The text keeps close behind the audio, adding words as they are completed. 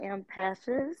am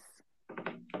Patches.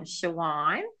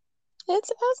 Shawan.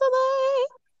 It's Azalea.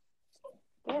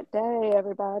 Good day,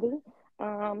 everybody.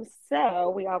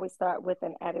 So we always start with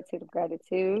an attitude of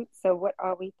gratitude. So, what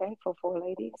are we thankful for,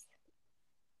 ladies?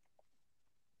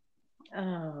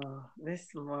 Oh, this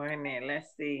morning, let's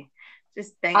see.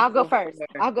 Just I'll go thankful first.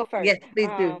 for. I'll go first. Yes, please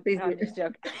do. Please No, do. I'm just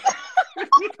joking.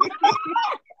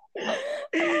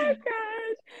 Oh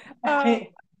gosh.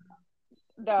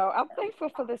 No, I'm thankful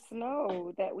for the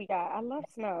snow that we got. I love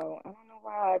snow. I don't know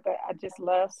why, but I just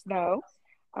love snow.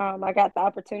 I got the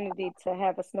opportunity to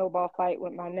have a snowball fight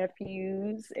with my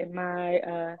nephews and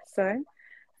my son.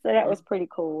 So that was pretty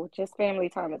cool. Just family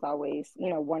time is always,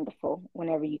 wonderful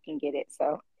whenever you can get it.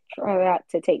 So try not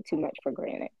to take too much for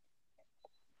granted.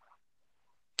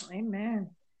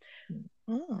 Amen. I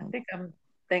Mm. think I'm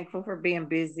thankful for being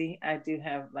busy. I do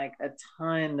have like a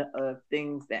ton of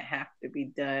things that have to be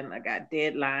done. I got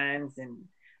deadlines and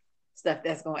stuff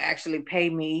that's going to actually pay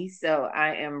me. So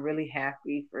I am really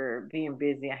happy for being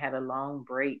busy. I had a long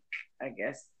break, I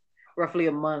guess, roughly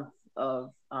a month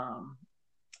of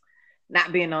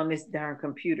not being on this darn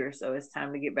computer. So it's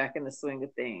time to get back in the swing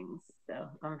of things. So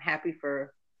I'm happy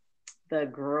for the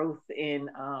growth in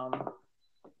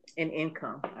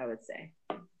income, I would say.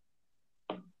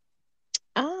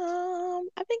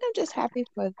 I think I'm just happy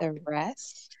for the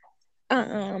rest.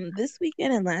 This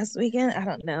weekend and last weekend, I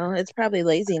don't know. It's probably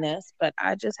laziness, but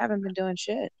I just haven't been doing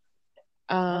shit.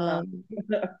 Hello. Um,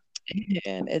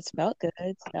 and it's felt good.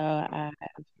 So I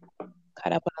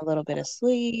caught up on a little bit of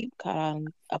sleep,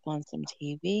 up on some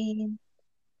TV,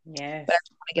 but I Yes.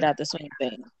 just want to get out the swing of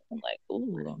things. I'm like,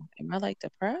 ooh, am I like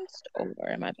depressed or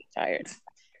am I being tired?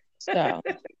 So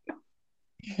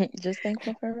just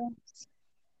thankful for rest.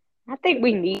 I think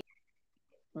we need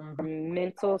Hmm.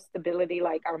 mental stability.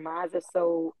 Like our minds are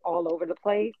so all over the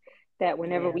place that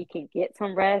whenever Yeah. we can get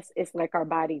some rest, it's like our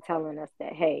body telling us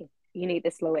that, hey, you need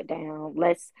to slow it down.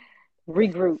 Let's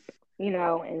regroup,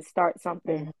 and start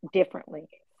something Mhm. differently.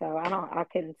 So I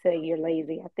couldn't say you're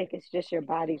lazy. I think it's just your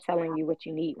body telling you what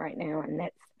you need right now. And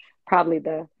that's probably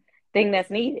the thing that's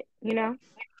needed. So,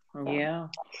 Yeah.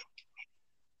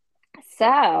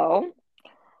 so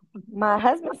my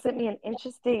husband sent me an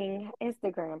interesting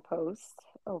Instagram post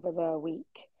over the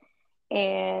week.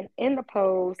 And in the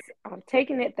post, I'm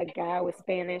taking it the guy was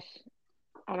Spanish.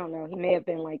 I don't know. He may have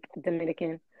been like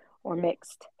Dominican or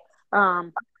mixed.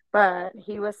 Um, but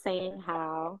he was saying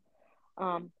how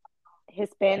um,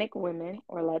 Hispanic women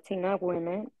or Latina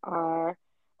women are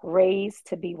raised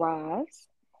to be wives.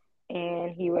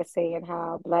 And he was saying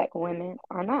how Black women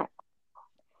are not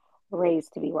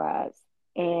raised to be wives.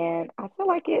 And I feel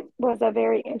like it was a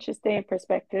very interesting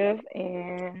perspective.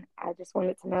 And I just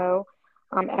wanted to know,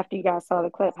 after you guys saw the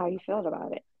clip, how you felt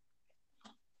about it.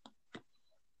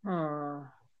 Hmm.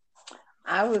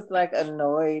 I was like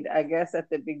annoyed, I guess, at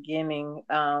the beginning,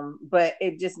 but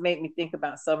it just made me think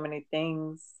about so many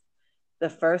things. The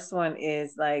first one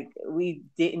is like we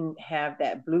didn't have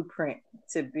that blueprint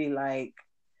to be like,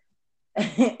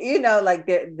 like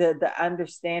the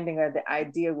understanding or the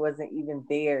idea wasn't even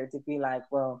there to be like,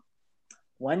 well,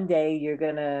 one day you're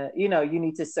gonna, you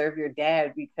need to serve your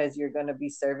dad because you're gonna be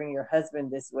serving your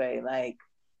husband this way. Like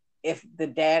if the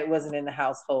dad wasn't in the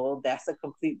household, that's a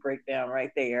complete breakdown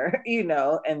right there,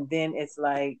 and then it's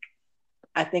like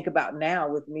I think about now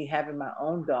with me having my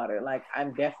own daughter, like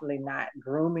I'm definitely not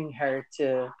grooming her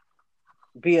to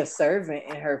be a servant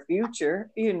in her future.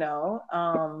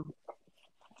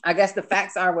 I guess the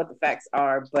facts are what the facts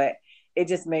are, but it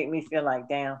just made me feel like,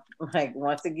 damn, like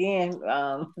once again,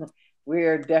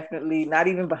 we're definitely not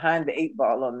even behind the eight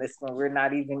ball on this one. We're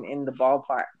not even in the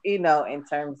ballpark, in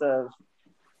terms of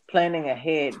planning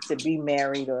ahead to be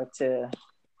married or to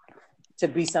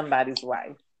be somebody's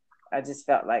wife. I just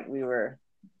felt like we were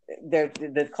there.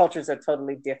 The cultures are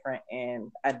totally different,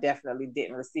 and I definitely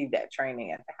didn't receive that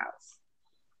training at the house.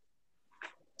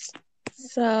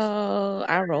 So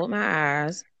I rolled my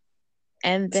eyes.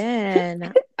 And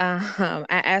then I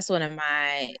asked one of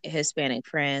my Hispanic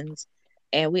friends,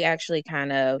 and we actually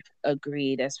kind of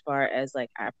agreed as far as like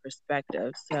our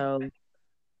perspective. So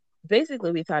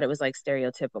basically, we thought it was like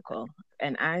stereotypical.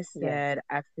 And I Yeah. said,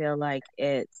 I feel like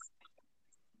I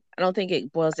don't think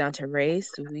it boils down to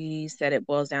race. We said it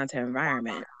boils down to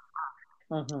environment.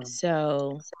 Mm-hmm.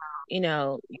 So, you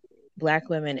know, Black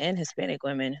women and Hispanic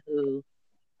women who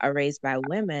are raised by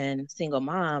women, single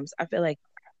moms, I feel like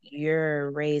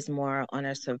you're raised more on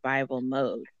a survival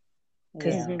mode.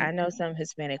 Because Yeah. I Hmm. know some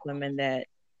Hispanic women that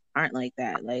aren't like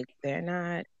that. Like, they're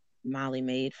not Molly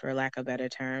made, for lack of better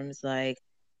terms. Like,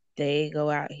 they go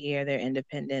out here, they're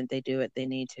independent, they do what they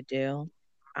need to do.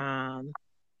 Um,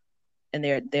 and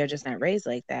they're just not raised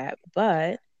like that.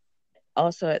 But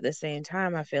also at the same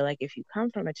time, I feel like if you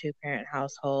come from a two-parent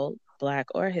household, black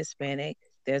or Hispanic,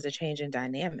 there's a change in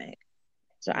dynamic.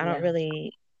 So I don't Yeah.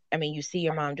 really, I mean, you see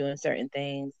your mom doing certain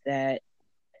things that,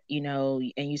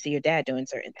 and you see your dad doing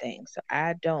certain things. So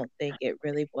I don't think it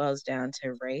really boils down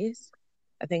to race.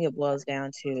 I think it boils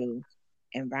down to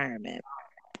environment.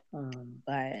 Mm.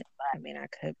 But I mean, I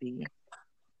could be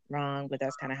wrong, but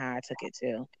that's kind of how I took it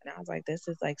too. And I was like, this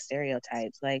is like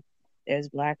stereotypes. Like, there's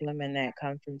black women that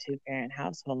come from two-parent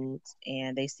households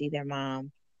and they see their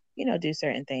mom, do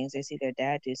certain things. They see their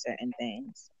dad do certain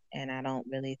things. And I don't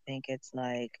really think it's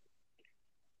like,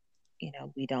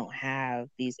 we don't have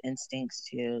these instincts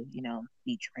to,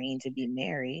 be trained to be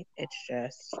married. It's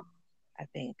just, I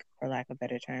think, for lack of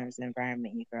better terms, the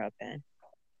environment you grow up in.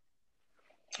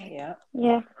 Yeah.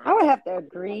 Yeah, I would have to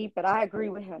agree, but I agree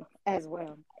with him as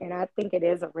well. And I think it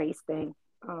is a race thing.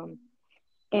 Um,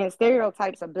 and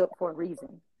stereotypes are built for a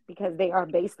reason because they are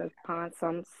based upon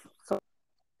some. So,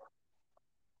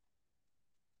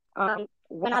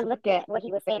 when I look at what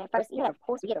he was saying at first, yeah, of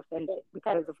course we get offended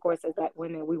because, of course, as black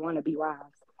women, we want to be wives.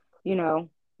 You know,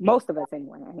 most of us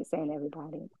anyway. I ain't saying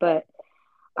everybody, but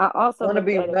I also Want to looked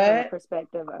be at it from the what?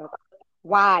 perspective of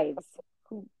wives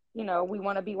who, we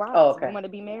want to be Oh, wives. We okay. want to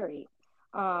be married.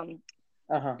 Um,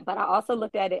 Uh-huh. but I also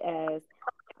looked at it as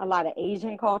a lot of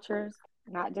Asian cultures,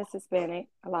 not just Hispanic,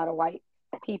 a lot of white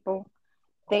people,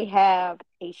 they have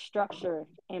a structure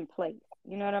in place.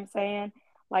 You know what I'm saying?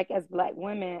 Like as black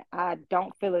women, I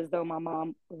don't feel as though my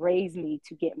mom raised me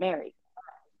to get married.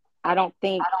 I don't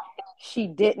think she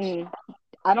didn't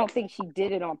I don't think she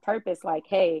did it on purpose like,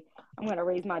 hey, I'm going to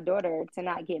raise my daughter to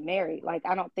not get married. Like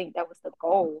I don't think that was the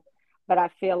goal. But I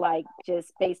feel like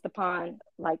just based upon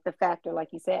like the factor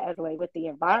like you said as like with the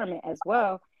environment as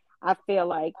well, I feel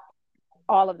like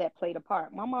all of that played a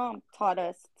part. My mom taught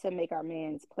us to make our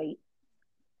man's plate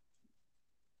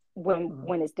Mm.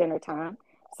 when it's dinner time.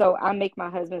 So I make my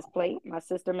husband's plate. My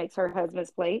sister makes her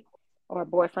husband's plate or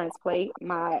boyfriend's plate.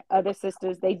 My other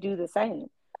sisters, they do the same.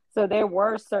 So there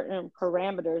were certain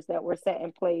parameters that were set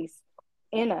in place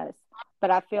in us.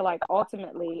 But I feel like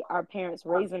ultimately our parents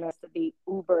raising us to be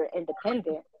uber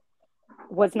independent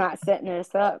was not setting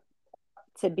us up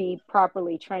to be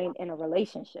properly trained in a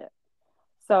relationship.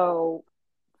 So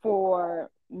for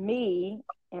me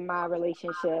and my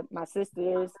relationship, my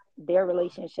sisters, their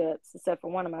relationships, except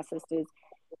for one of my sisters,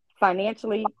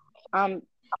 financially, I'm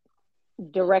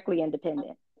directly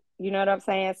independent. You know what I'm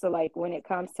saying? So, like, when it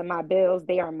comes to my bills,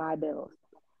 they are my bills.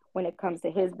 When it comes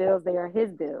to his bills, they are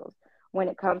his bills. When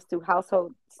it comes to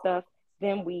household stuff,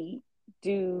 then we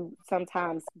do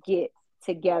sometimes get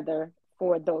together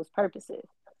for those purposes,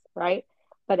 right?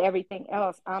 But everything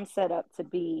else, I'm set up to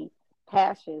be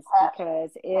cautious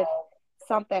because if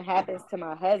something happens to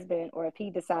my husband or if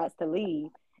he decides to leave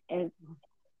and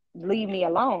leave me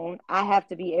alone, I have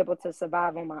to be able to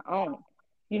survive on my own.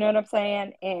 You know what I'm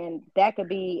saying? And that could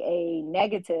be a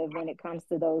negative when it comes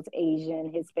to those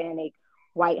Asian, Hispanic,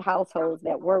 white households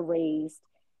that were raised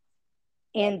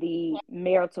in the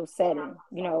marital setting.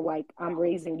 Like I'm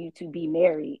raising you to be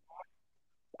married.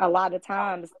 A lot of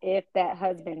times, if that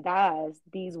husband dies,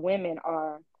 these women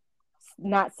are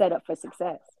not set up for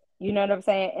success. You know what I'm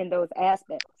saying? In those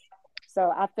aspects.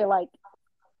 So I feel like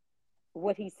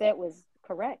what he said was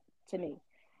correct to me.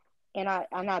 And I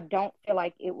don't feel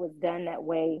like it was done that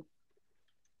way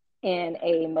in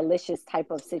a malicious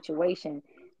type of situation.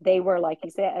 They were, like you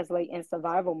said, as like in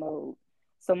survival mode.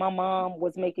 So my mom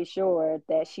was making sure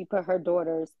that she put her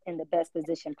daughters in the best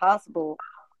position possible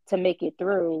to make it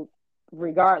through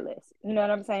regardless. You know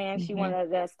what I'm saying? She Hmm.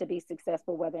 wanted us to be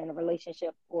successful whether in a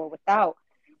relationship or without,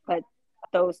 but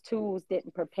those tools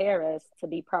didn't prepare us to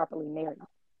be properly married.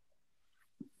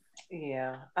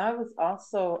 Yeah. I was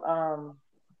also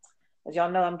as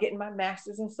y'all know, I'm getting my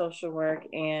master's in social work,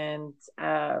 and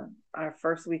our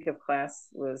first week of class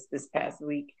was this past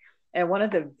week. And one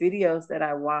of the videos that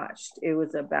I watched, it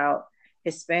was about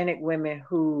Hispanic women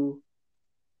who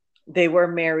they were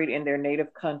married in their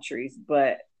native countries,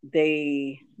 but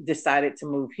they decided to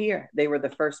move here. They were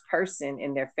the first person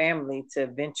in their family to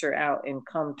venture out and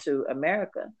come to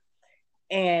America.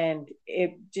 And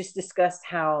it just discussed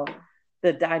how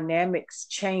the dynamics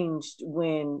changed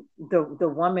when the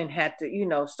woman had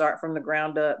to start from the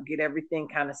ground up, get everything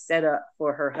kind of set up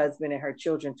for her husband and her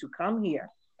children to come here.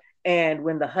 And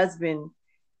when the husband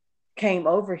came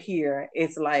over here,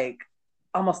 it's like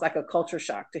almost like a culture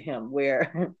shock to him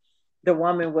where the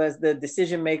woman was the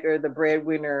decision maker, the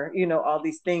breadwinner, all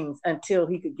these things until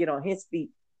he could get on his feet.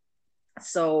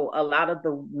 So a lot of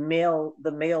the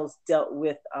males dealt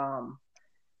with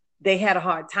they had a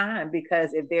hard time,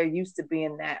 because if they're used to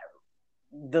being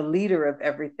the leader of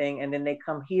everything, and then they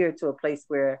come here to a place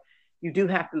where you do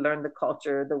have to learn the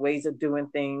culture, the ways of doing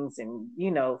things, and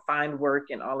find work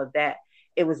and all of that,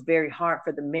 it was very hard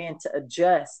for the men to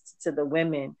adjust to the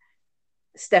women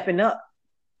stepping up.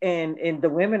 And the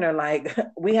women are like,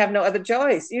 we have no other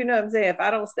choice. You know what I'm saying? If I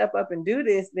don't step up and do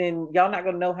this, then y'all not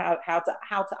gonna know how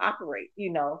to operate,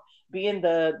 being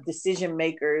the decision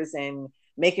makers and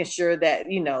making sure that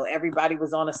everybody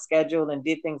was on a schedule and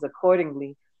did things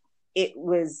accordingly. It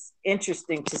was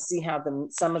interesting to see how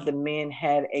some of the men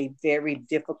had a very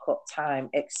difficult time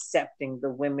accepting the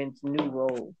women's new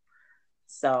role.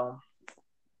 So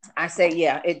I say,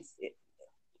 yeah,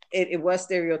 it was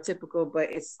stereotypical,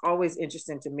 but it's always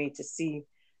interesting to me to see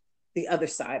the other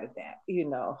side of that.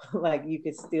 Like, you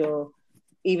could still,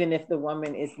 even if the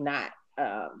woman is not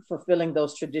fulfilling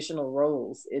those traditional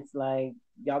roles, it's like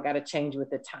y'all got to change with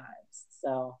the times.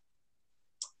 So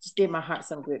just did my heart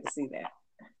some good to see that.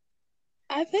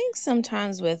 I think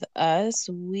sometimes with us,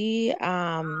 we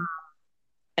and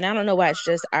I don't know why it's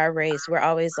just our race, we're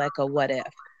always like a what if.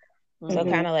 So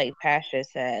kind of like Pasha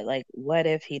said, like, what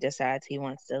if he decides he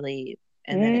wants to leave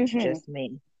and then it's just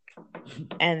me?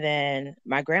 And then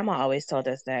my grandma always told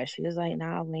us that. She was like,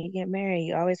 nah, when you get married,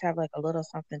 you always have like a little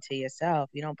something to yourself.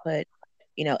 You don't put,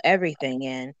 everything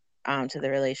in to the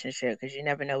relationship, because you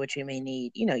never know what you may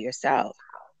need, yourself.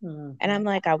 And I'm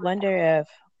like, I wonder if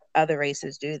other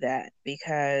races do that,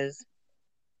 because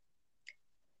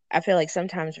I feel like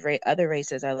sometimes other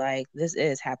races are like, this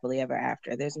is happily ever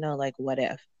after. There's no like what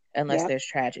if, unless there's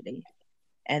tragedy.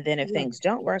 And then if things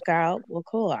don't work out, well,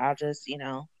 cool. I'll just,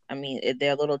 if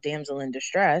they're a little damsel in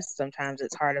distress, sometimes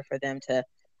it's harder for them to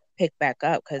pick back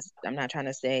up, because I'm not trying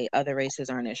to say other races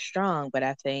aren't as strong, but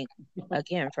I think,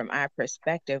 again, from our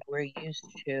perspective, we're used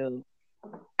to,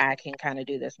 I can kind of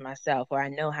do this myself, or I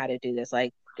know how to do this.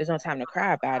 Like, there's no time to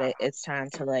cry about it. It's time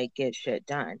to like get shit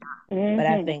done. But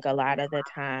I think a lot of the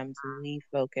times we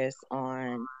focus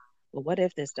on, well, what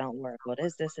if this don't work? What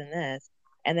is this and this?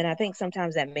 And then I think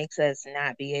sometimes that makes us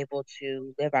not be able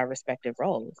to live our respective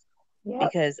roles.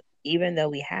 Because even though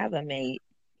we have a mate,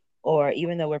 or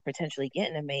even though we're potentially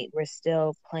getting a mate, we're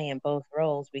still playing both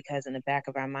roles, because in the back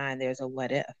of our mind, there's a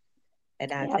what if.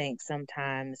 And I think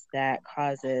sometimes that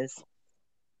causes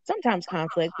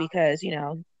conflict, because,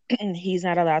 he's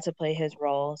not allowed to play his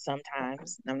role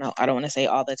sometimes. I don't want to say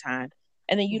all the time.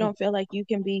 And then you don't feel like you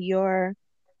can be your,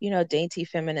 dainty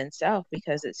feminine self,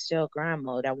 because it's still grind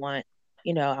mode. I want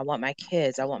my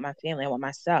kids, I want my family, I want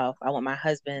myself, I want my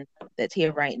husband that's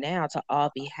here right now to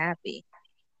all be happy.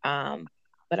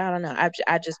 But I don't know.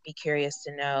 I just be curious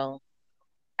to know.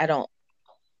 How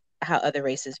other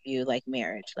races view like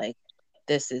marriage. Like,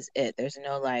 this is it. There's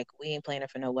no like, we ain't playing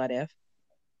it for no what if.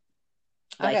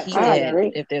 Like, he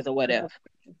did if there's a what if.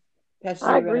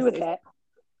 I agree with that.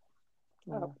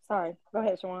 Oh, sorry. Go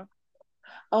ahead, Shawan.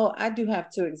 Oh, I do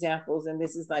have two examples, and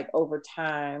this is like over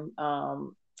time.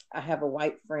 I have a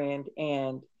white friend,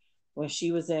 and when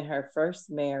she was in her first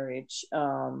marriage,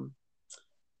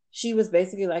 she was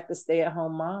basically like the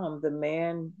stay-at-home mom. The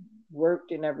man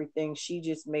worked and everything. She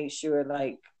just made sure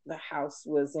like the house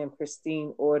was in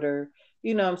pristine order.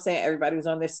 You know what I'm saying? Everybody was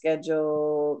on their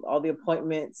schedule. All the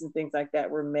appointments and things like that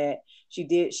were met.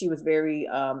 She was very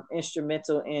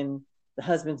instrumental in the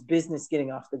husband's business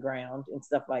getting off the ground and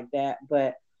stuff like that.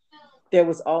 But there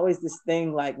was always this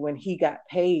thing, like when he got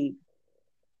paid,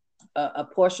 a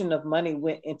portion of money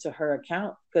went into her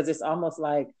account, because it's almost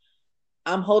like,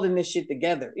 I'm holding this shit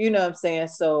together. You know what I'm saying?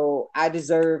 So I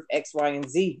deserve X, Y, and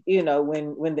Z,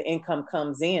 when the income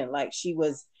comes in. Like, she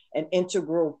was an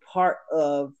integral part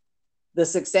of the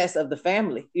success of the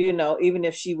family, even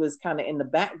if she was kind of in the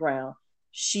background,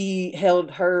 she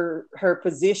held her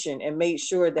position and made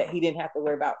sure that he didn't have to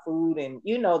worry about food and,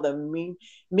 the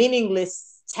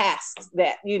meaningless tasks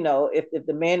that, if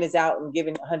the man is out and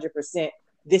giving 100%,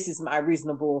 this is my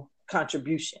reasonable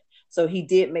contribution. So he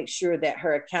did make sure that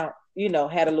her account,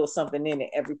 had a little something in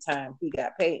it every time he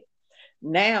got paid.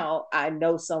 Now I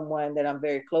know someone that I'm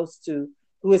very close to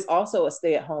who is also a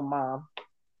stay-at-home mom.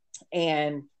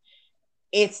 And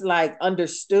it's like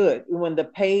understood when the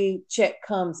paycheck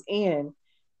comes in,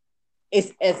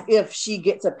 it's as if she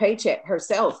gets a paycheck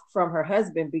herself from her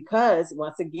husband, because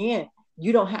once again,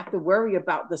 you don't have to worry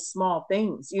about the small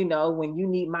things. When you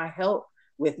need my help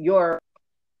with your,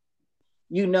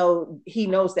 he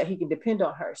knows that he can depend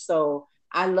on her. So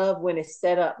I love when it's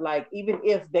set up, like, even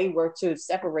if they were to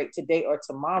separate today or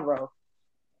tomorrow,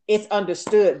 it's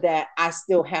understood that I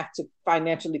still have to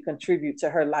financially contribute to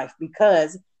her life,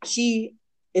 because she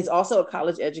is also a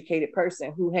college educated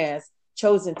person who has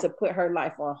chosen to put her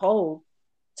life on hold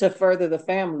to further the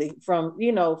family from,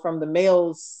 from the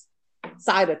male's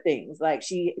side of things. Like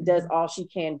she does all she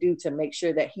can do to make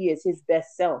sure that he is his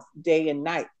best self day and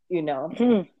night,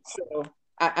 So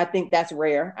I think that's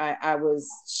rare. I was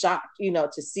shocked,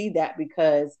 to see that,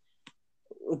 because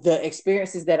the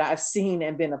experiences that I've seen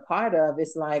and been a part of,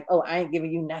 it's like, oh, I ain't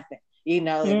giving you nothing.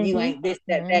 If you ain't this,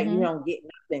 that, you don't get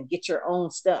nothing. Get your own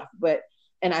stuff.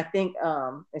 And I think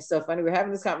it's so funny we're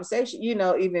having this conversation.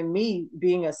 Even me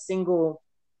being a single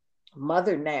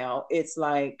mother now, it's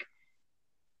like,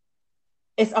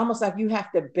 it's almost like you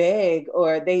have to beg,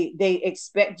 or they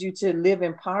expect you to live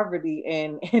in poverty,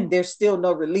 and there's still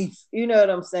no relief. You know what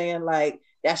I'm saying? Like,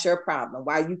 that's your problem.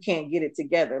 Why you can't get it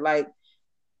together? Like,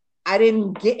 I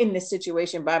didn't get in this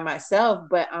situation by myself,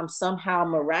 but I'm somehow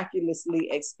miraculously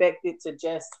expected to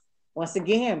just, once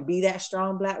again, be that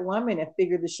strong Black woman and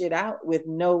figure the shit out with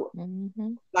no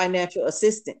financial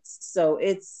assistance. So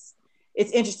it's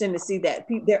interesting to see that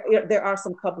there are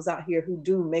some couples out here who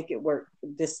do make it work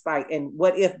despite. And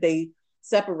what if they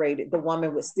separated? The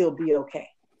woman would still be okay.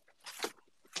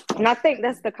 And I think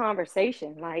that's the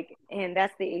conversation, like, and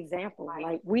that's the example.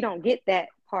 Like, we don't get that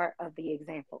part of the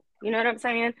example. You know what I'm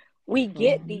saying? We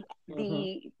get the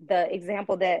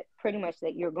example that pretty much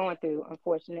that you're going through,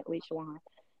 unfortunately, Shawan.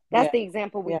 That's the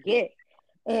example we get.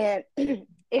 And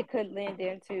it could lend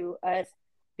into us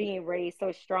being raised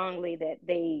so strongly that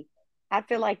I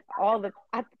feel like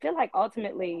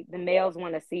ultimately the males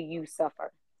want to see you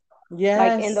suffer. Yes.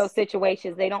 Like, in those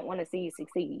situations, they don't want to see you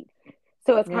succeed.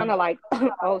 So it's kind of like,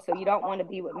 oh, so you don't want to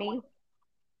be with me?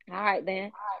 All right,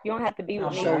 then. You don't have to be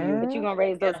with me, but you're going to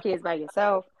raise those kids by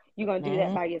yourself. You're going to do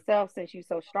that by yourself since you're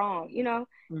so strong,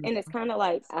 And it's kind of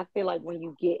like, I feel like when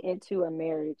you get into a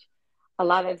marriage, a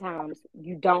lot of times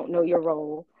you don't know your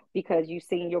role because you've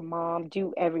seen your mom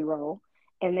do every role.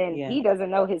 And then he doesn't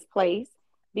know his place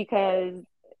because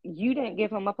you didn't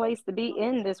give him a place to be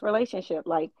in this relationship.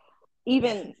 Like,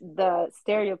 even the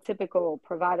stereotypical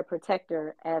provider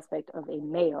protector aspect of a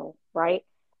male, right?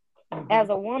 As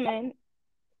a woman,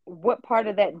 what part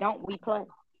of that don't we play?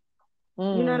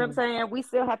 You know what I'm saying? We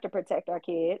still have to protect our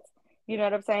kids. You know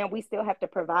what I'm saying? We still have to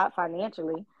provide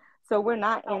financially. So we're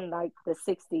not in like the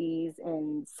 60s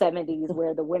and 70s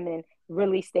where the women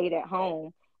really stayed at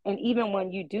home. And even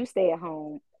when you do stay at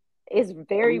home, it's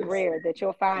very rare that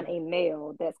you'll find a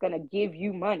male that's going to give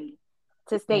you money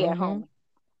to stay at home.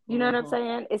 You know what I'm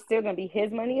saying? It's still going to be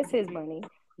his money is his money.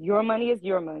 Your money is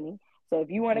your money. So if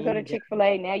you want to go to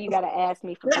Chick-fil-A, now you got to ask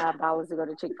me for $5 to go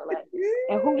to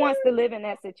Chick-fil-A. And who wants to live in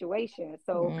that situation?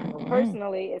 So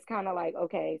personally, it's kind of like,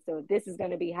 okay, so this is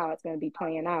going to be how it's going to be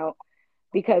playing out,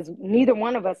 because neither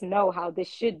one of us know how this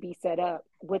should be set up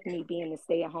with me being a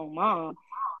stay-at-home mom.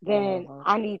 Then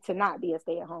I need to not be a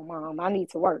stay-at-home mom. I need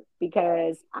to work,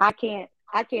 because I can't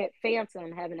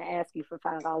phantom having to ask you for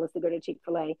 $5 to go to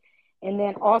Chick-fil-A. And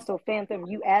then also phantom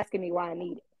you asking me why I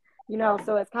need it.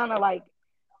 So it's kind of like,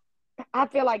 I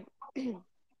feel like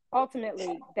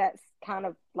ultimately that's kind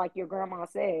of like your grandma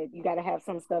said, you got to have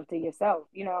some stuff to yourself,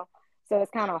 so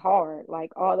it's kind of hard,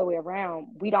 like, all the way around.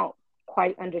 We don't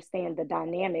quite understand the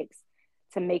dynamics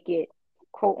to make it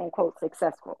quote unquote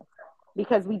successful,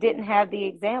 because we didn't have the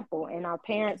example, and our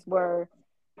parents were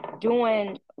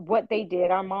doing what they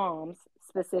did. Our moms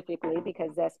specifically,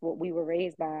 because that's what we were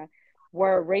raised by,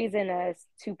 were raising us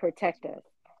to protect us.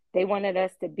 They wanted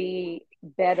us to be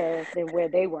better than where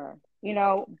they were,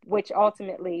 which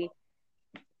ultimately,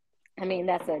 I mean,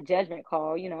 that's a judgment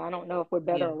call. I don't know if we're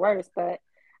better or worse, but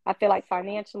I feel like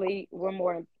financially we're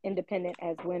more independent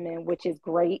as women, which is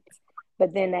great.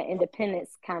 But then that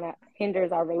independence kind of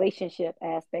hinders our relationship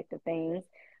aspect of things.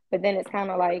 But then it's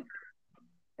kind of like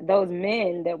those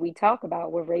men that we talk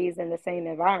about were raised in the same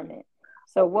environment.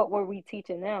 So what were we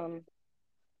teaching them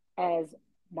as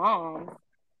moms?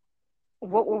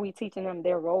 What were we teaching them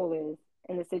their role is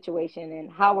in the situation,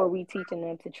 and how are we teaching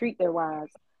them to treat their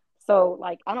wives? So,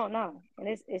 like, I don't know. And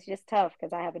it's just tough,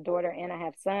 because I have a daughter and I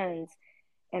have sons,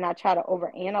 and I try to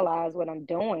overanalyze what I'm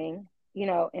doing,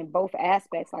 in both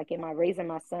aspects. Like, am I raising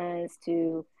my sons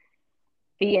to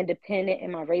be independent?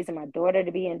 Am I raising my daughter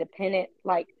to be independent?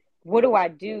 Like, what do I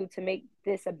do to make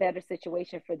this a better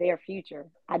situation for their future?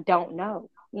 I don't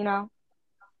know,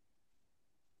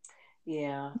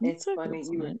 Yeah, it's funny.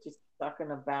 You were just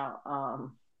talking about,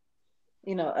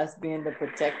 us being the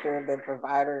protector, the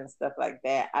provider, and stuff like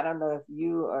that. I don't know if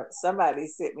you or somebody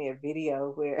sent me a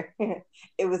video where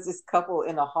it was this couple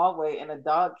in a hallway and a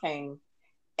dog came,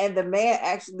 and the man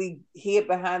actually hid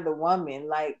behind the woman.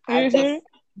 Like, I just,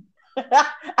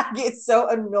 I get so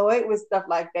annoyed with stuff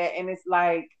like that. And it's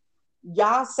like,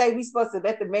 y'all say we supposed to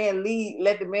let the man lead,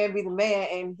 let the man be the man,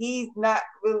 and he's not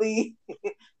really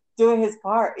doing his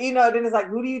part. Then it's like,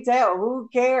 who do you tell? Who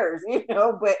cares?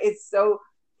 But it's so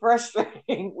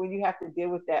frustrating when you have to deal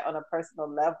with that on a personal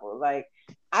level. Like,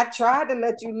 I tried to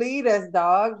let you lead us,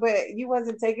 dog, but you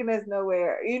wasn't taking us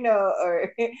nowhere,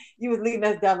 or you was leading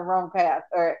us down the wrong path,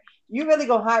 or you really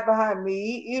gonna hide behind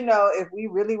me, if we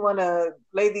really want to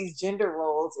play these gender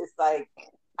roles. It's like,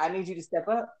 I need you to step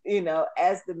up,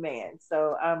 as the man.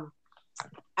 So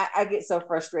I get so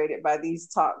frustrated by these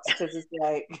talks because it's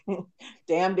like,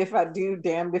 damned if I do,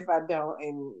 damned if I don't,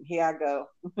 and here I go,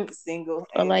 single.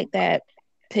 Or And like that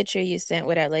picture you sent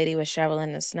where that lady was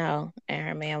shoveling the snow, and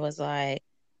her man was like,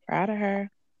 "Proud of her."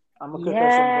 I'm gonna cook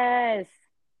her some. Yes.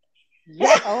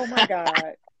 Yeah. Oh my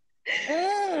God.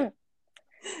 Mm.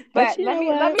 But But you let know me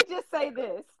let what? me just say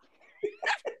this.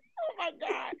 Oh my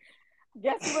God.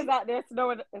 Guess who was out there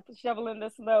shoveling the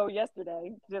snow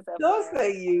yesterday? Just Don't FYI.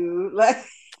 say you like.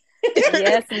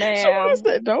 Yes, Somebody ma'am.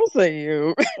 said, "Don't say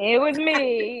you." It was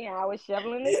me. I was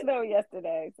shoveling the snow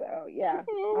yesterday. So yeah. I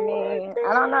Oh my mean,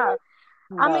 I don't know. god.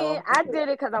 I mean, No. I did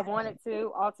it because I wanted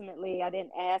to. Ultimately, I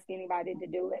didn't ask anybody to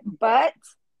do it. But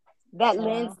that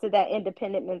lends Child. to that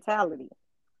independent mentality.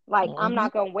 Like, I'm Mm-hmm.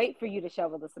 not going to wait for you to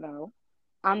shovel the snow.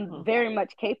 I'm Mm, very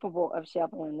much capable of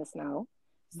shoveling the snow.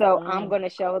 So I'm mm, going to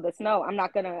shovel the snow. I'm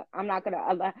not going to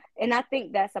allow. And I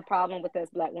think that's a problem with us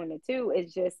Black women too.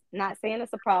 Is just not saying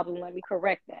it's a problem. Let me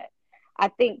correct that. I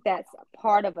think that's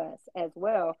part of us as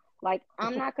well. Like,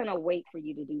 I'm not going to wait for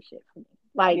you to do shit for me.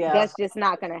 Like, yeah. that's just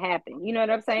not going to happen. You know what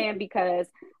I'm saying? Because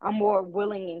I'm more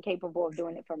willing and capable of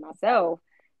doing it for myself.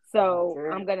 So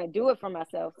True. I'm going to do it for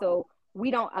myself. So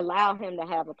we don't allow him to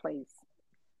have a place.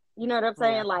 You know what I'm Yeah.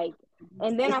 saying? Like,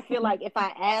 and then I feel like if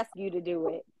I ask you to do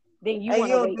it, then you And want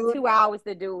you to don't wait do it. 2 hours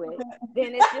to do it.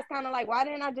 Then it's just kind of like, why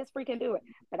didn't I just freaking do it?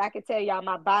 But I can tell y'all,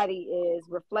 my body is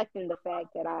reflecting the fact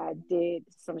that I did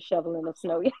some shoveling of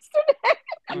snow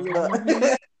yesterday. Look,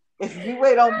 Mm-hmm. if you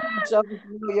wait on me to shovel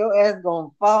snow, your ass gonna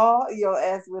fall. Your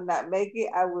ass will not make it.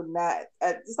 I would not.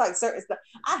 Just like certain stuff.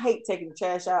 I hate taking the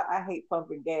trash out. I hate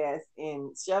pumping gas,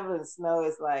 and shoveling snow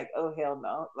is like, oh hell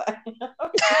no. Like,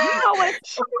 You know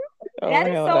what's Oh that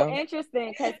is hell so no.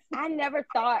 interesting because I never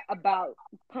thought about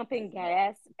pumping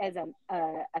gas as a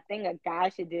thing a guy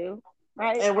should do.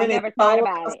 Right? and I when it's never thought cold,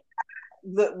 about it.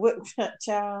 the what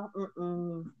child?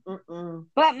 Mm-mm.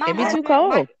 But my It'd be I too husband,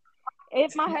 my cold.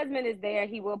 if my husband is there,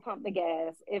 he will pump the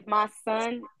gas. If my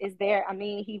son is there, I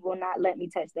mean, he will not let me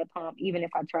touch that pump, even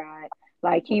if I tried.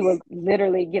 Like, he will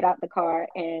literally get out the car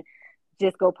and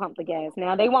just go pump the gas.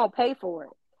 Now they won't pay for it,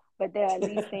 but they'll at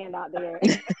least stand out there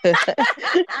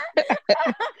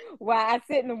while I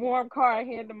sit in the warm car and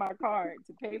hand them my card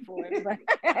to pay for it. But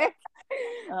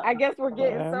I guess we're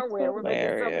getting That's somewhere. We're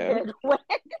making something hilarious. headway.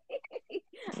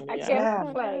 I can't child.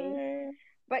 complain.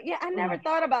 But yeah, I never Mm.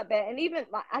 thought about that. And even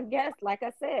like, I guess, like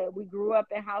I said, we grew up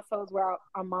in households where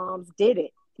our moms did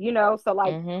it, you know? So,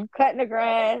 like, Mm-hmm. cutting the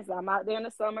grass, I'm out there in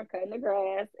the summer cutting the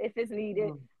grass. If it's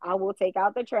needed, Mm. I will take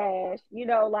out the trash, you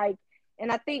know, like, and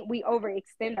I think we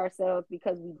overextend ourselves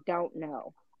because we don't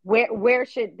know where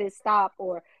should this stop,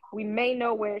 or we may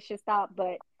know where it should stop,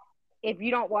 but if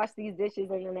you don't wash these dishes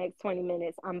in the next 20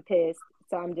 minutes, I'm pissed.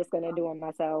 So I'm just going to do them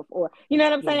myself. Or, you know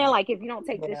what I'm Yeah. saying? Like, if you don't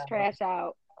take this Yeah. trash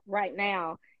out right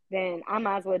now, then I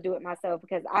might as well do it myself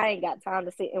because I ain't got time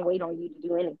to sit and wait on you to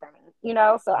do anything, you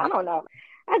know? So I don't know.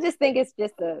 I just think it's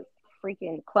just a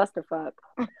freaking clusterfuck.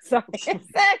 So I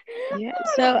Yeah.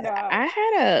 don't So know. I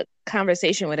had a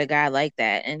conversation with a guy like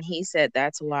that, and he said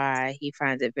that's why he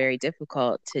finds it very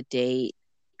difficult to date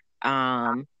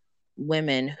um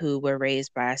women who were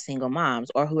raised by single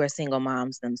moms or who are single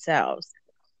moms themselves.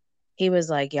 He was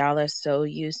like, y'all are so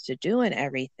used to doing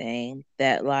everything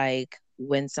that, like,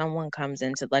 when someone comes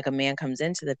into, like, a man comes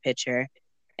into the picture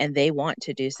and they want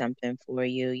to do something for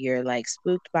you, you're like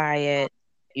spooked by it,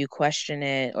 you question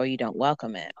it, or you don't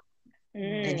welcome it.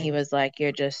 And he Mm, was like,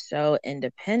 you're just so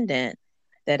independent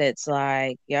that it's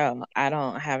like, yo, I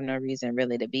don't have no reason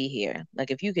really to be here.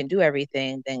 Like, if you can do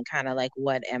everything, then kind of like,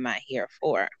 what am I here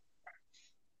for?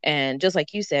 And just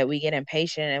like you said, we get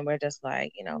impatient and we're just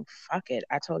like, fuck it.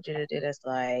 I told you to do this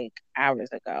like hours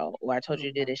ago, or I told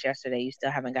you to do this yesterday. You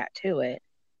still haven't got to it.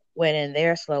 When in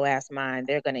their slow ass mind,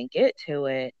 they're going to get to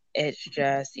it. It's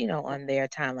just, on their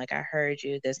time. Like, I heard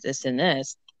you, this, and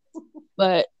this.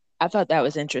 But I thought that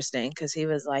was interesting because he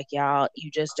was like, y'all, you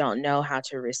just don't know how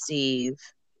to receive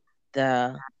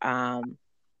the,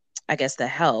 I guess, the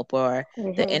help or the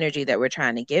mm-hmm. energy that we're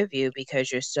trying to give you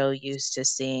because you're so used to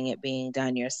seeing it being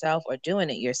done yourself or doing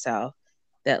it yourself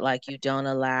that, like, you don't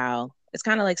allow, it's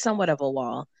kind of like somewhat of a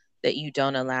wall that you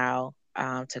don't allow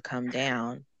to come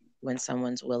down when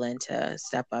someone's willing to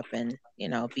step up and,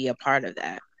 be a part of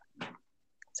that.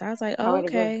 So I was like, I oh, would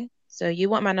agree. okay. So you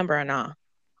want my number or not?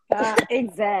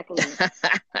 Exactly.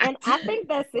 And I think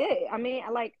that's it. I mean,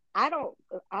 like I don't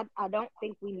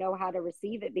think we know how to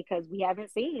receive it because we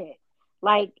haven't seen it.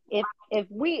 Like if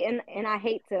we and I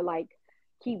hate to like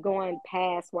keep going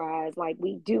past wise, like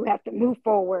we do have to move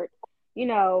forward. You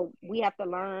know, we have to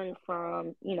learn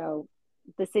from, you know,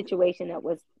 the situation that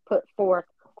was put forth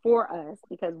for us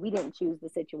because we didn't choose the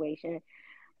situation.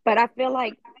 But I feel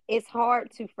like it's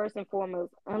hard to first and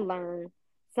foremost unlearn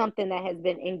something that has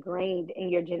been ingrained in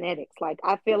your genetics. Like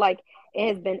I feel like it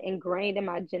has been ingrained in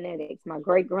my genetics. My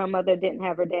great grandmother didn't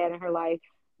have her dad in her life.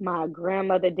 My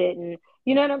grandmother didn't.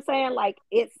 You know what I'm saying? Like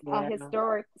it's a Yeah.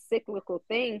 historic cyclical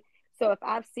thing. So if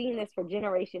I've seen this for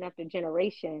generation after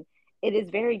generation, it is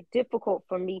very difficult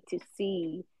for me to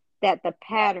see that the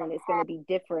pattern is going to be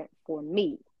different for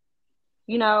me.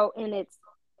 You know, and it's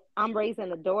I'm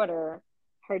raising a daughter,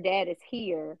 her dad is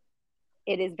here.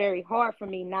 It is very hard for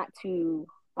me not to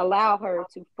allow her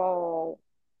to fall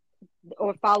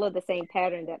or follow the same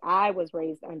pattern that I was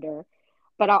raised under.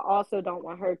 But I also don't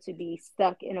want her to be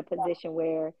stuck in a position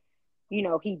where, you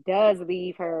know, he does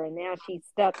leave her and now she's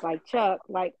stuck like Chuck.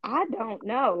 Like, I don't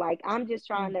know. Like, I'm just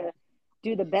trying to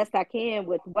do the best I can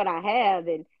with what I have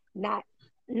and not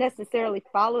necessarily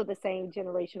follow the same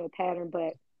generational pattern,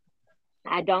 but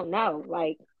I don't know.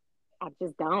 Like, I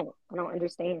just don't. I don't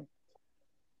understand.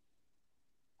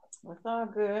 It's all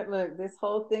good. Look, this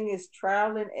whole thing is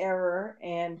trial and error,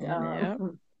 and Yeah.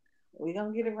 we're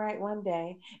gonna get it right one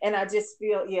day. And I just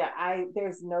feel, yeah, I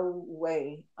there's no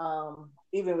way,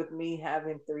 even with me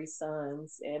having three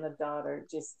sons and a daughter,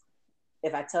 just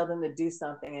if I tell them to do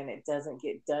something and it doesn't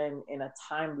get done in a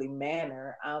timely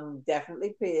manner, I'm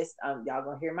definitely pissed. Y'all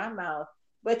gonna hear my mouth.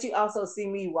 But you also see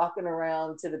me walking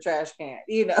around to the trash can,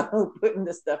 putting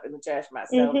the stuff in the trash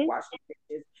myself, Mm-hmm. washing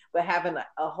dishes, but having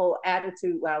a whole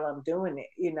attitude while I'm doing it.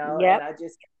 And Yep.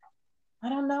 I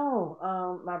don't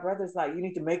know. My brother's like, you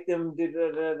need to make them do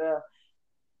da da da.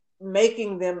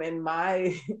 Making them in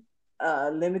my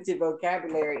limited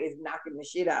vocabulary is knocking the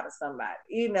shit out of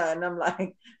somebody. And I'm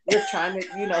like, we're trying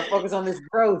to, focus on this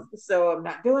growth. So I'm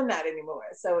not doing that anymore.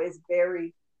 So it's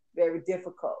very, very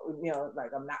difficult.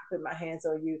 Like I'm not putting my hands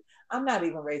on you. I'm not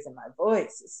even raising my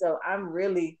voice. So I'm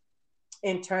really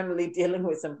internally dealing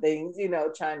with some things,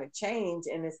 trying to change.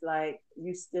 And it's like,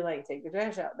 you still ain't take the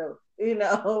trash out though. I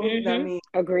Mm-hmm. mean,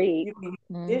 Agreed. you can use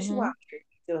the Hmm. dishwasher. You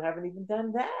still haven't even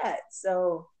done that.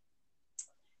 So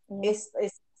Yep.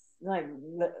 it's like,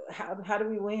 how do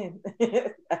we win?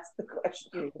 That's the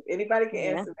question. If anybody can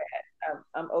Yeah. answer that,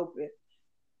 I'm open.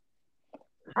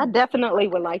 I definitely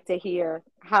would like to hear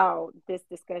how this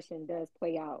discussion does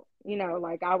play out. You know,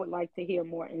 like I would like to hear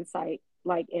more insight,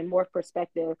 like and more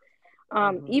perspective,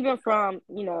 Hmm. even from,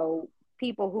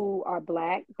 people who are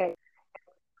black that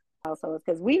households,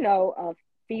 because we know a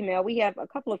female, we have a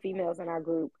couple of females in our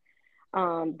group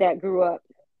that grew up.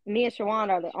 Me and Shawan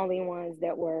are the only ones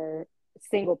that were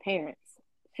single parents,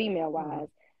 female Hmm. wise.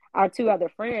 Our two other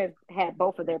friends had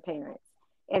both of their parents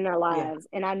in their Yeah. lives,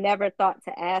 and I never thought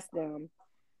to ask them,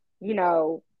 you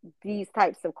know, these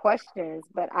types of questions.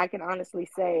 But I can honestly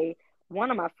say one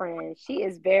of my friends, she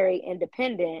is very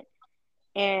independent,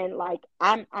 and like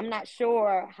I'm not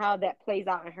sure how that plays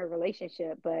out in her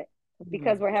relationship, but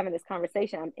because Hmm. we're having this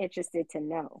conversation, I'm interested to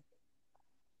know.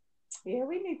 Yeah,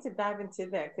 we need to dive into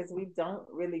that because we don't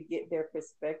really get their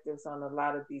perspectives on a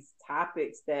lot of these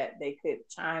topics that they could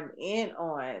chime in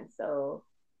on. So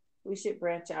we should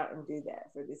branch out and do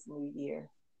that for this new year.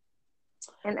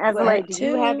 And But Azalea, Part do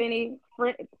you have two. any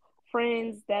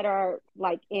friends that are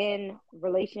like in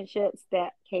relationships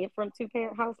that came from two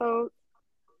parent households?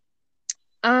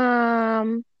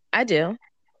 Um, I do.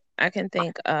 I can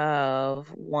think of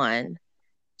one.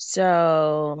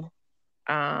 So,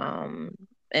 um,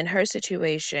 in her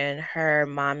situation, her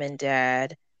mom and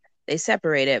dad, they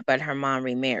separated, but her mom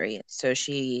remarried. So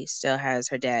she still has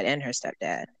her dad and her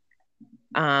stepdad.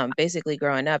 Basically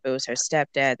growing up, it was her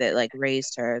stepdad that like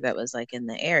raised her that was like in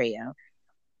the area.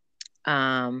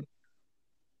 Um,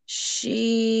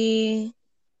 she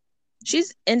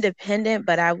she's independent,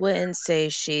 but I wouldn't say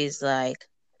she's like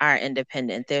our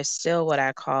independent. There's still what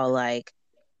I call like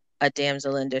a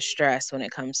damsel in distress when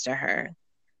it comes to her.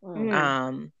 mm,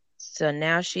 Mm, So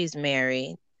now she's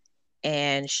married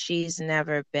and she's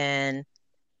never been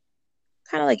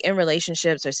kind of like in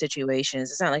relationships or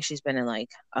situations. It's not like she's been in like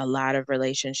a lot of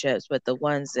relationships, but the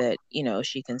ones that,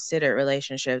 she considered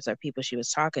relationships or people she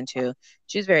was talking to,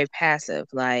 she's very passive.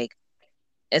 Like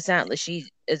it's not like she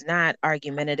is not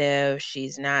argumentative.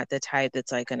 She's not the type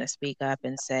that's like going to speak up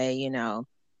and say,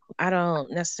 I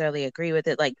don't necessarily agree with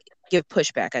it. Like give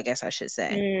pushback, I guess I should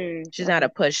say. She's not a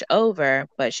Okay. pushover,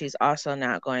 but she's also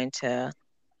not going to,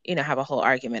 have a whole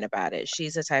argument about it.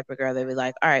 She's the type of girl that be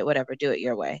like, all right, whatever, do it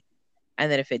your way.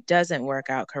 And then if it doesn't work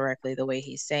out correctly the way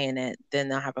he's saying it, then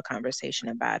they'll have a conversation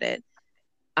about it.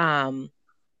 Um,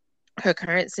 Her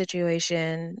current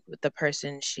situation with the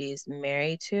person she's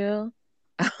married to,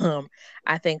 um,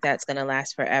 I think that's going to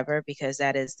last forever because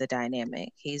that is the dynamic.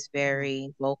 He's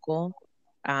very vocal.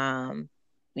 Um,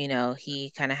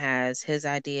 he kind of has his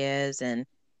ideas and,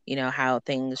 how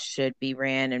things should be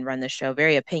ran and run the show.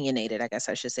 Very opinionated, I guess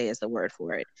I should say is the word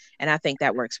for it. And I think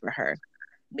that works for her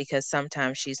because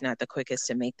sometimes she's not the quickest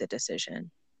to make the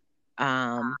decision.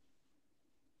 Um,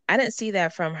 I didn't see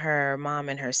that from her mom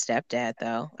and her stepdad,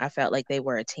 though. I felt like they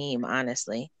were a team,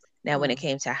 honestly. Now, when it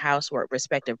came to housework,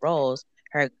 respective roles,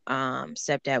 her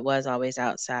stepdad was always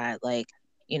outside, like,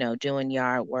 doing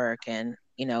yard work and,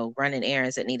 running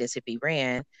errands that needed to be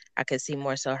ran. I could see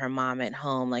more so her mom at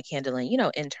home, like handling,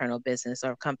 internal business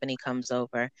or a company comes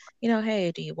over,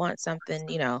 hey, do you want something,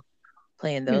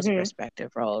 playing those Mm-hmm.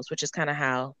 respective roles, which is kind of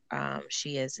how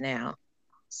she is now.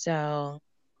 So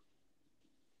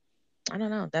I don't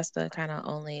know. That's the kind of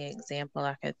only example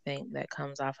I could think that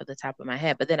comes off of the top of my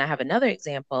head. But then I have another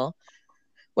example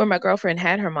where my girlfriend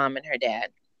had her mom and her dad.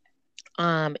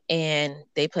 And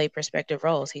they played perspective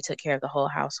roles. He took care of the whole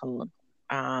household,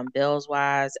 bills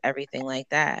wise, everything like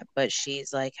that. But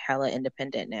she's like hella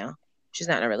independent now. She's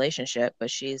not in a relationship, but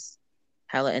she's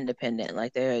hella independent.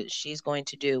 Like she's going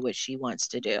to do what she wants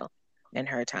to do in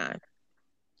her time.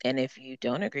 And if you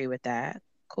don't agree with that,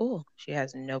 cool. She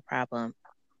has no problem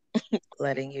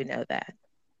letting you know that.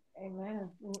 Amen.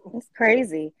 It's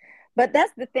crazy. But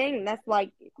that's the thing. That's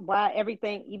like why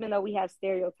everything, even though we have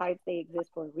stereotypes, they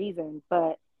exist for a reason.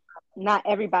 But not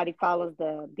everybody follows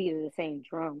the beat of the same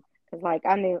drum. Because, like,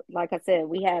 I mean, like I said,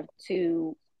 we have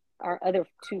our other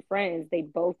two friends, they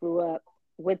both grew up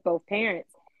with both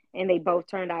parents and they both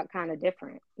turned out kind of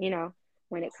different,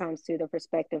 when it comes to the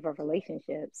perspective of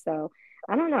relationships. So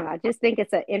I don't know. I just think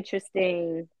it's an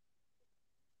interesting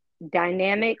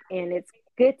dynamic and it's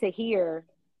good to hear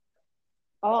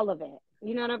all of it.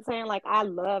 You know what I'm saying? Like, I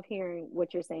love hearing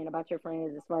what you're saying about your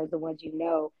friends as far as the ones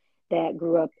that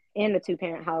grew up in the two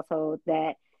parent household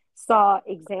that saw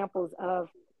examples of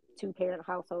two parent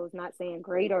households, not saying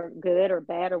great or good or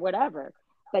bad or whatever,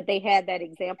 but they had that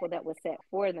example that was set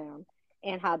for them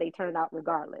and how they turned out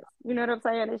regardless. You know what I'm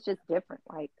saying? It's just different.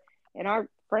 Like, and our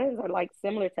friends are like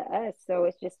similar to us. So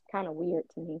it's just kind of weird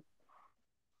to me.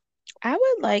 I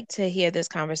would like to hear this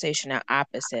conversation at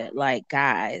opposite, like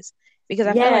guys, because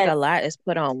I feel like a Yes. lot is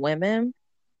put on women,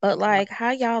 but like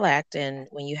how y'all acting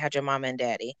when you had your mama and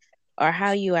daddy, or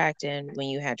how you acting when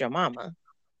you had your mama.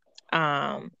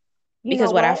 Um, You know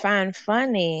because what I what? find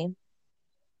funny,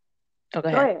 oh, go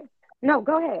Go ahead. ahead. No,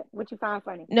 go ahead. What you find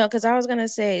funny? No, because I was gonna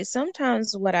say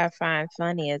sometimes what I find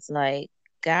funny is like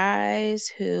guys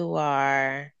who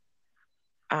are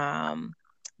um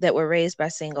that were raised by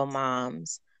single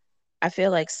moms. I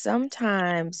feel like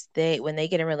sometimes when they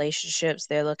get in relationships,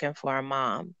 they're looking for a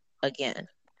mom again.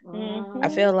 I Mm-hmm.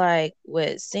 feel like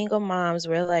with single moms,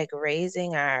 we're like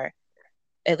raising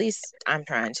at least I'm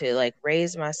trying to like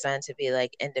raise my son to be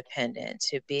like independent,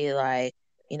 to be like,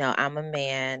 I'm a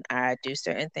man, I do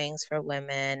certain things for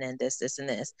women and this, and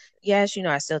this. Yes,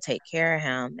 I still take care of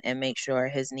him and make sure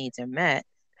his needs are met.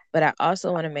 But I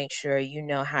also want to make sure you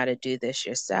know how to do this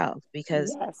yourself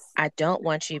because Yes. I don't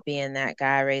want you being that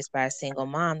guy raised by a single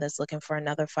mom that's looking for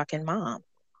another fucking mom.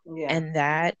 Yeah. And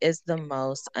that is the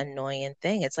most annoying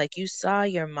thing. It's like you saw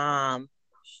your mom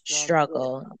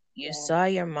Struggle. struggle. You Yeah. saw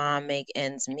your mom make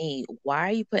ends meet. Why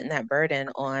are you putting that burden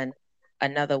on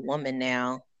another woman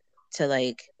now to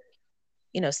like,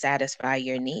 satisfy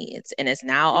your needs? And it's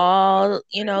now all,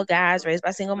 guys raised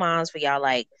by single moms for y'all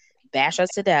like bash us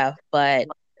to death. But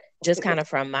just kind of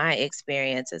from my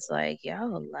experience, it's like,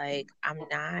 yo, like I'm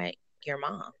not your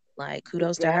mom. Like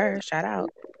kudos to her. Exactly. Shout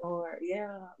out. Or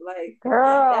yeah, like that's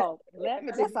Girl,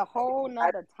 to that's a whole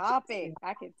nother topic.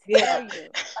 I can yeah. tell you.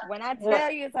 When I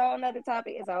tell you it's a whole nother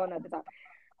topic, it's a whole nother topic.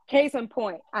 Case in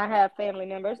point, I have family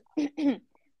members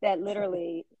that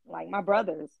literally, like my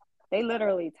brothers, they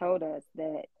literally told us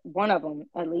that one of them,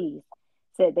 at least,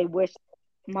 said they wish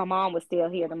my mom was still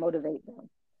here to motivate them.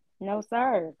 No,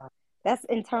 sir. That's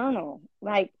internal.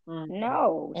 Like, Mm-hmm.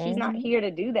 no, she's not Hmm. here to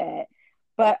do that.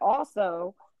 But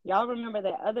also, y'all remember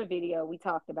that other video we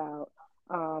talked about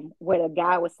where the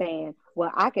guy was saying,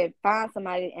 well, I could find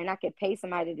somebody and I could pay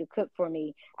somebody to cook for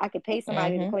me. I could pay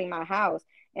somebody to Hmm. clean my house.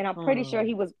 And I'm pretty sure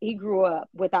Mm-hmm. he grew up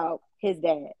without his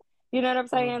dad. You know what I'm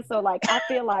saying? So like I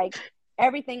feel like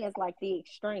everything is like the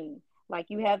extreme. Like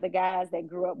you have the guys that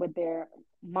grew up with their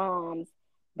moms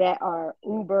that are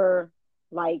uber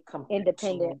like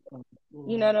independent.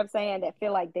 You know what I'm saying? That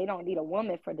feel like they don't need a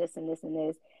woman for this and this and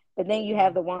this. But then you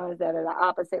have the ones that are the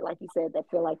opposite, like you said, that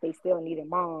feel like they still need a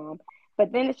mom.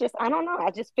 But then it's just, I don't know.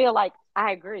 I just feel like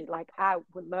I agree. Like I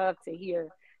would love to hear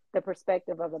the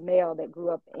perspective of a male that grew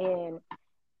up in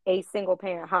a single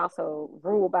parent household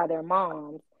ruled by their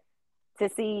moms to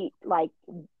see like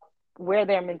where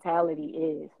their mentality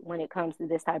is when it comes to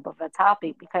this type of a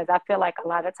topic, because I feel like a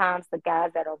lot of times the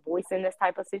guys that are voicing this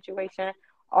type of situation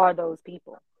are those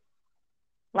people.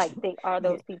 Like they are Yeah,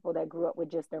 those people that grew up with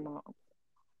just their mom.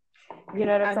 You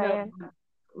know what I'm I know saying?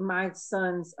 my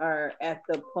sons are at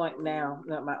the point now.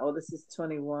 My oldest is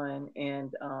 21,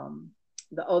 and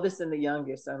the oldest and the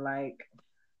youngest are like,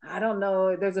 I don't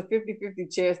know. There's a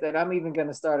 50-50 chance that I'm even going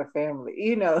to start a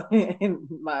family, And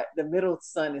the middle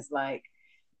son is like,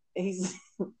 he's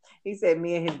he said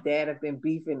me and his dad have been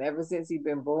beefing ever since he's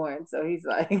been born. So he's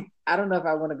like, I don't know if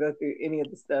I want to go through any of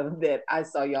the stuff that I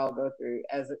saw y'all go through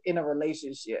in a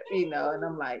relationship, And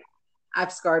I'm like,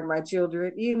 I've scarred my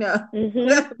children, I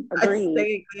Agreed.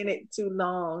 stayed in it too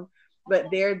long. But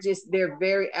they're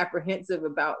very apprehensive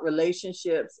about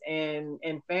relationships and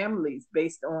families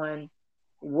based on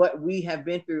what we have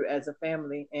been through as a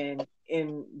family and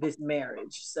in this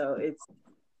marriage. So it's,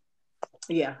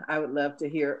 yeah, I would love to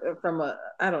hear from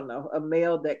I don't know, a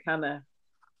male that kind of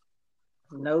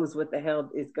knows what the hell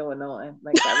is going on.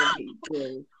 Like that would be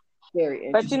very,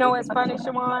 very But you know interesting. what's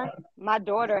funny, Shawan? My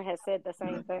daughter has said the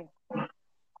same thing.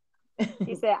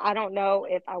 She said, I don't know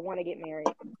if I want to get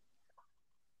married.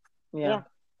 Yeah, Yeah.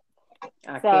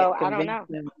 I So can't I don't convince know.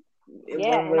 them in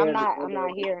Yeah, one and way I'm or the not I'm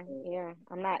not here. other. Yeah.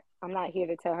 I'm not here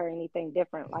to tell her anything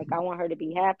different. Like I want her to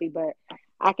be happy, but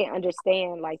I can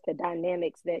understand like the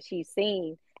dynamics that she's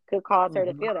seen could cause her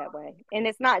to Mhm. feel that way. And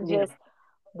it's not Yeah, just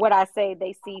what I say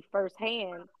they see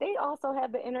firsthand. They also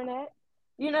have the internet.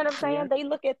 You know what I'm yeah, saying? They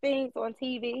look at things on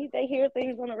TV, they hear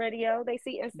things on the radio, they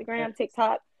see yeah, Instagram,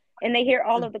 TikTok, and they hear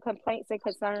all of the complaints and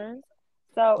concerns.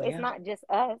 So it's yeah. not just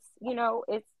us,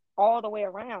 it's all the way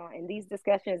around. And these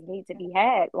discussions need to be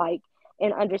had, like,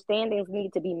 and understandings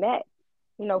need to be met,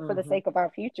 for the Hmm. sake of our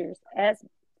futures as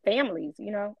families,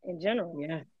 in general.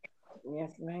 Yeah.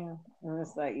 Yes, ma'am. And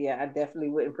it's like, yeah, I definitely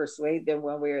wouldn't persuade them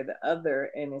one way or the other.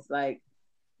 And it's like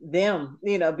them,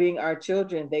 being our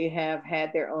children, they have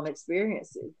had their own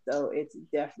experiences. So it's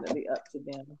definitely up to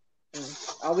them.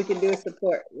 Mm. All we can do is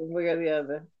support one way or the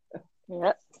other.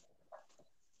 Yep.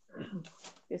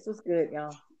 This was good,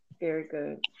 y'all. Very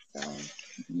good. So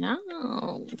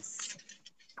No.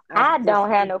 I I just, don't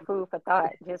have no food for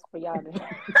thought just for y'all to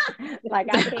like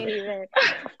I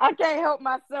can't help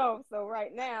myself. So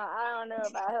right now I don't know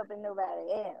about helping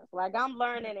nobody else. Like I'm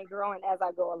learning and growing as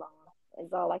I go along.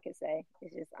 Is all I can say.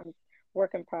 It's just I'm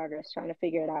work in progress trying to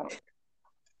figure it out.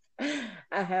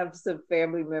 I have some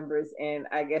family members, and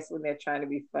I guess when they're trying to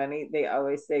be funny, they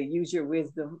always say, use your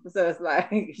wisdom. So it's like,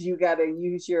 you got to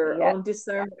use your Yep. own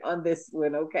discernment on this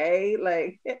one, okay?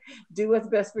 Like, do what's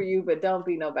best for you, but don't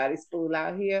be nobody's fool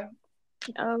out here.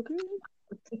 Okay.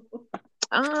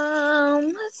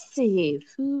 Let's see.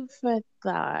 Food for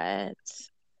thought.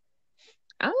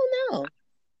 I don't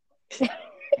know.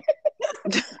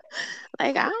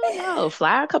 Like, I don't know.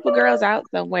 Fly a couple girls out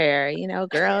somewhere.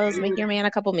 Girls, make your man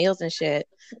a couple meals and shit.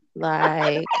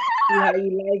 Like, See how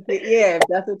you like it. Yeah, if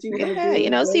that's what you want to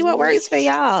yeah, do, see what go works for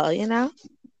y'all. ahead.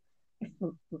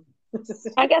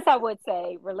 I guess I would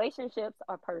say relationships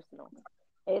are personal.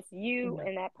 It's you Yeah.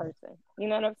 and that person. You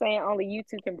know what I'm saying? Only you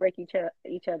two can break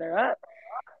each other up.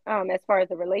 As far as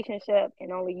the relationship,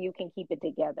 and only you can keep it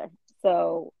together.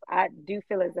 So I do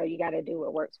feel as though you got to do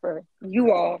what works for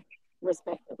you all,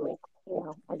 respectively.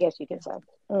 I guess you can say.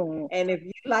 Mm. And if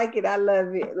you like it, I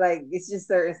love it. Like, it's just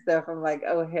certain stuff. I'm like,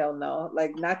 oh, hell no.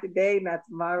 Like, not today, not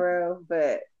tomorrow,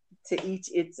 but to each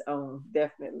its own,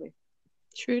 definitely.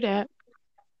 True that.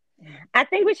 I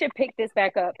think we should pick this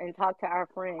back up and talk to our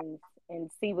friends and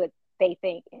see what they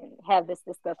think and have this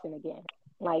discussion again.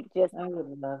 Like just I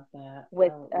would love that.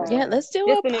 with I would Yeah, love let's do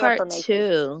just a the new part information.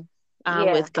 two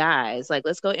Yeah. with guys. Like,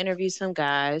 let's go interview some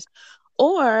guys.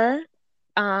 Or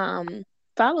um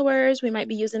followers. We might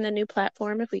be using a new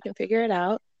platform if we can figure it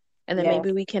out. And then Yes.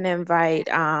 maybe we can invite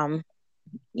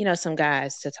some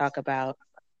guys to talk about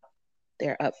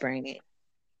their upbringing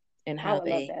and I how would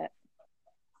love they, that.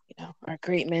 are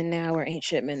great men now or ain't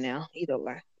shit men now. Either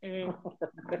way. Mm.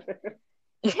 that.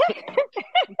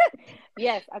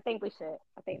 Yes, I think we should.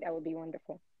 I think that would be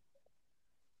wonderful.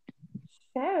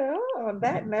 So, on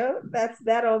that note, that's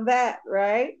that on that,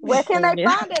 right? Where can they Yeah.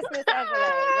 find us, Miss Azalea?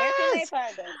 Where can they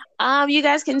find us? You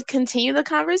guys can continue the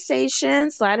conversation,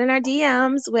 slide in our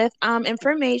DMs with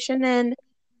information and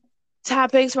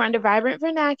topics were under Vibrant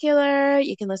Vernacular.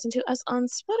 You can listen to us on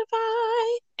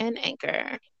Spotify and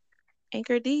Anchor.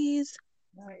 Anchor D's.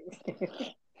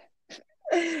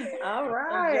 All Enjoy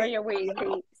right. your week,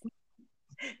 peeps.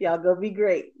 Y'all go be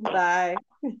great. Bye.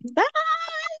 Bye.